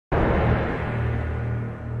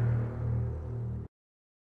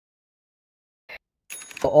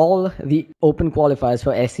For all the open qualifiers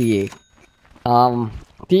for SEA.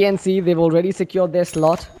 TNC, they've already secured their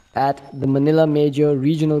slot at the Manila Major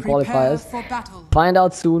Regional Qualifiers. Find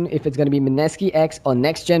out soon if it's going to be Mineski X or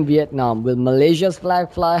Next Gen Vietnam. Will Malaysia's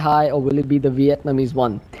flag fly high, or will it be the Vietnamese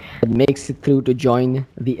one that makes it through to join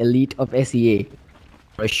the elite of SEA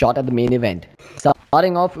for a shot at the main event?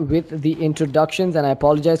 Starting off with the introductions, and I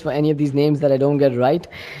apologize for any of these names that I don't get right.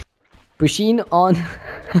 Pushin on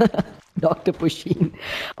Dr. Pushin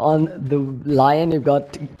on the Lion, you've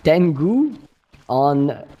got Tengu. On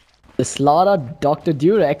the Slaughter, Dr.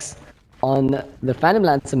 Durex. On the Phantom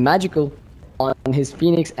Lancer, Magical. On his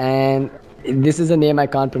Phoenix, and this is a name I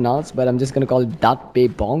can't pronounce, but I'm just going to call it Dat Pe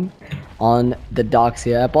Bong. On the Darks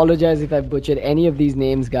here. I apologize if I butchered any of these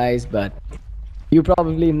names, guys, but you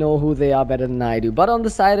probably know who they are better than I do. But on the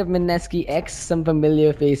side of Mineski X, some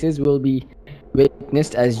familiar faces will be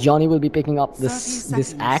witnessed as Johnny will be picking up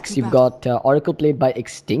this axe. You've got Oracle played by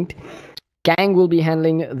Extinct. Kang will be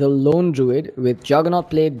handling the Lone Druid, with Juggernaut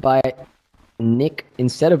played by Nick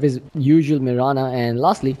instead of his usual Mirana. And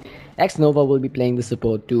lastly, X-Nova will be playing the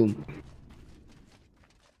support too.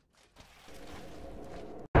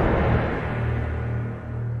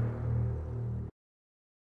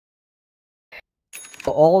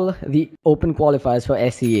 For all the open qualifiers for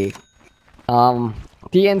SEA.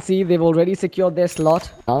 TNC, they've already secured their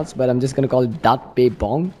slot, but I'm just going to call it Dat Pe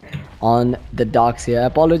Bong on the Darks here. I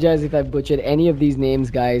apologize if I butchered any of these names,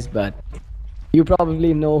 guys, but you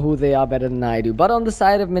probably know who they are better than I do. But on the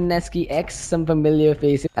side of Mineski X, some familiar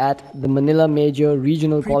faces at the Manila Major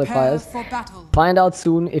Regional Qualifiers. Find out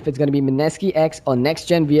soon if it's going to be Mineski X or Next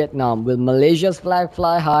Gen Vietnam. Will Malaysia's flag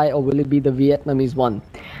fly high, or will it be the Vietnamese one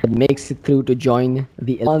that makes it through to join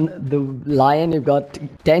the... On the Lion, you've got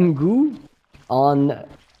Tengu. On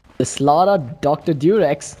the Slaughter, Dr.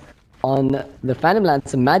 Durex. On the Phantom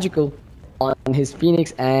Lancer, Magical. On his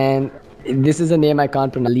Phoenix, and this is a name I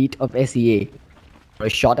can't pronounce, elite of SEA for a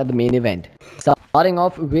shot at the main event. Starting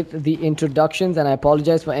off with the introductions, and I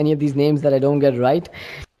apologize for any of these names that I don't get right.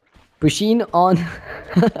 Pushin on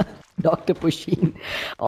Dr. Pushin